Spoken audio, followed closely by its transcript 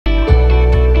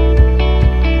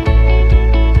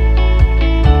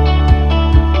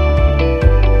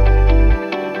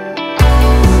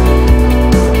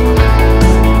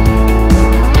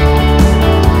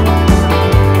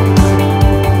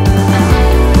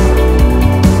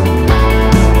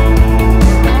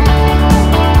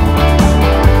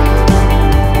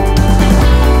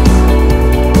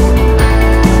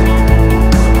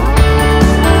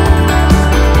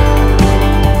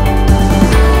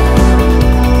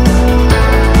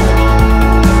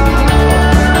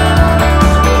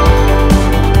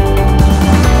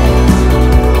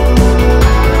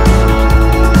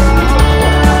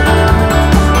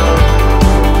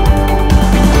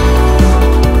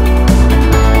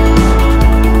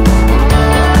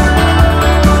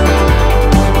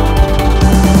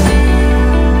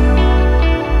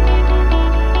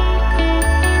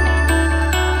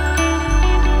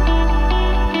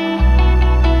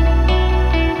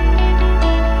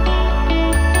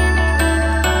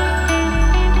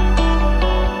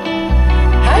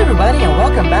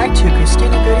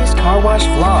Car Wash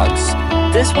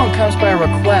Vlogs. This one comes by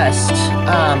request.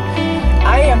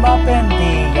 I am up in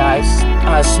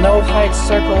the Snow Heights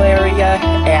Circle area,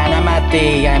 and I'm at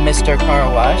the Mr.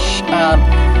 Car Wash.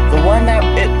 The one that,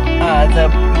 the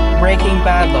Breaking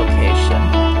Bad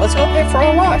location. Let's go pay for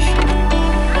a wash.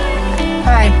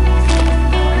 Hi.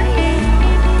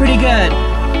 Pretty good.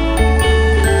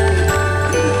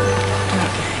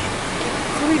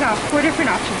 So we got 4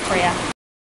 different options for you.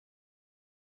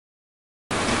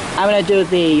 I'm gonna do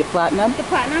the platinum. The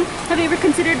platinum. Have you ever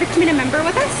considered becoming a member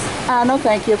with us? No,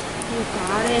 thank you. You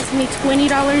got it. It's gonna be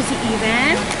 $20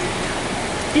 even.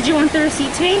 Did you want the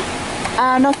receipt today?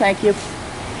 No, thank you.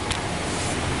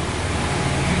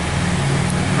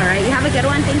 All right. You have a good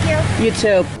one. Thank you. You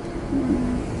too.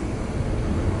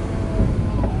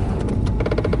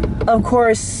 Of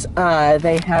course,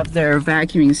 they have their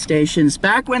vacuuming stations.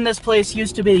 Back when this place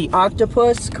used to be the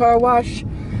Octopus Car Wash,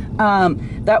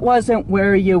 that wasn't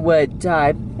where you would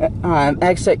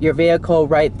exit your vehicle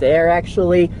right there,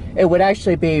 actually. It would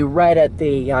actually be right at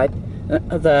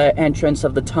the entrance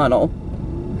of the tunnel.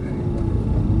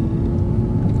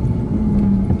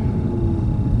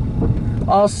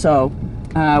 Also,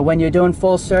 when you're doing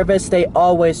full service, they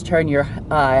always turn your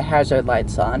hazard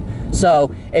lights on.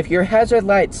 So if your hazard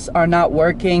lights are not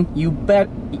working, you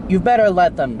better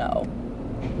let them know.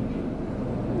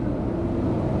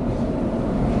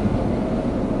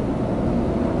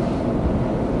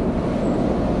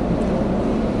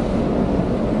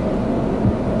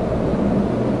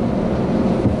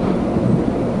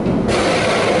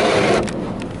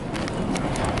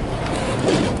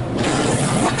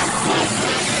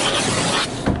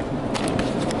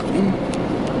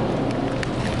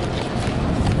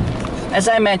 As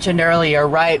I mentioned earlier,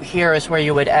 right here is where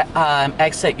you would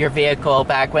exit your vehicle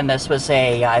back when this was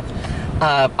a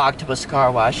Octopus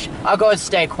Car Wash. I'll go and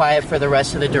stay quiet for the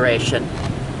rest of the duration.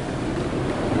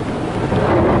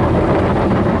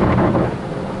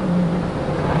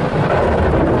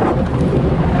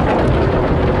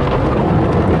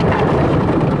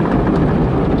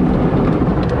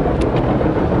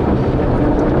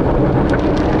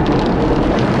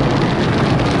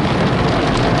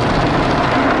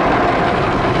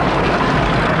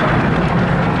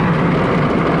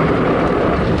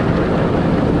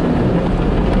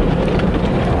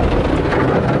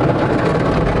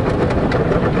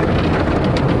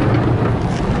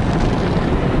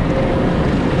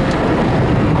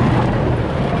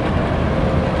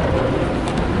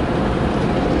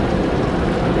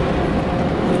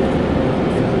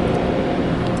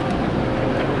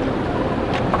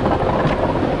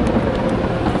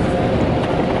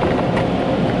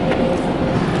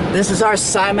 This is our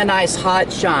Simonized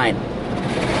Hot Shine.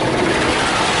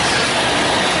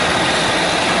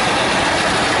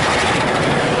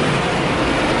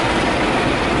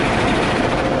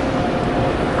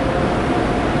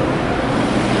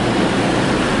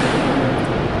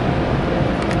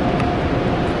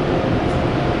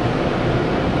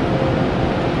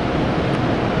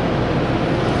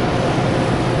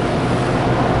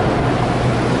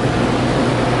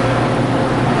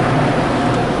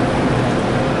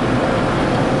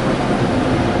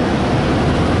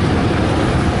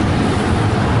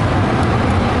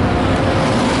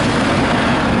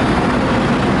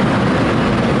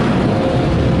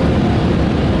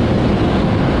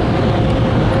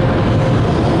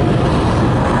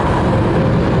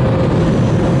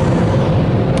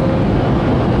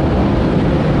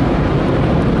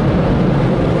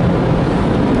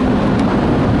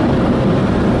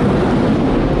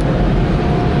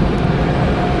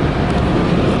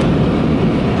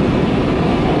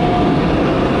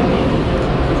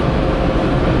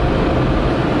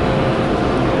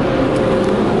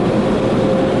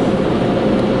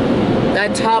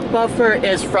 That top buffer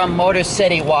is from Motor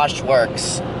City Wash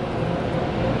Works.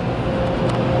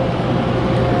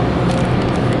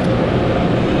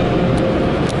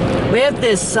 We have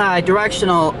this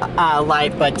directional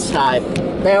light, but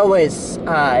they always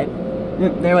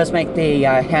make the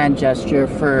hand gesture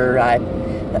for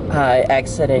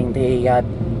exiting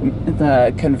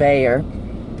the conveyor.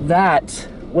 That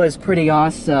was pretty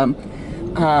awesome.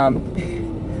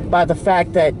 By the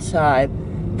fact that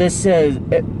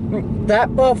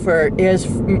that buffer is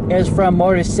from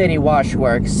Motor City Wash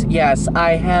Works. Yes,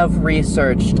 I have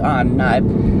researched on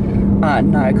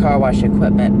car wash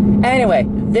equipment. Anyway,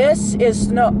 this is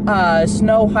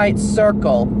Snow Heights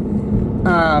Circle,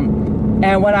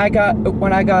 and when I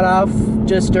got off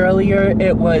just earlier,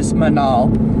 it was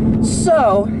Manal.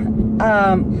 So,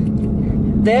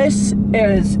 this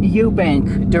is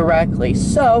Eubank directly.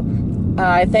 So,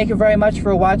 I thank you very much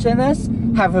for watching this.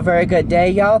 Have a very good day,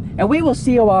 y'all. And we will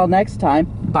see you all next time.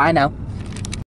 Bye now.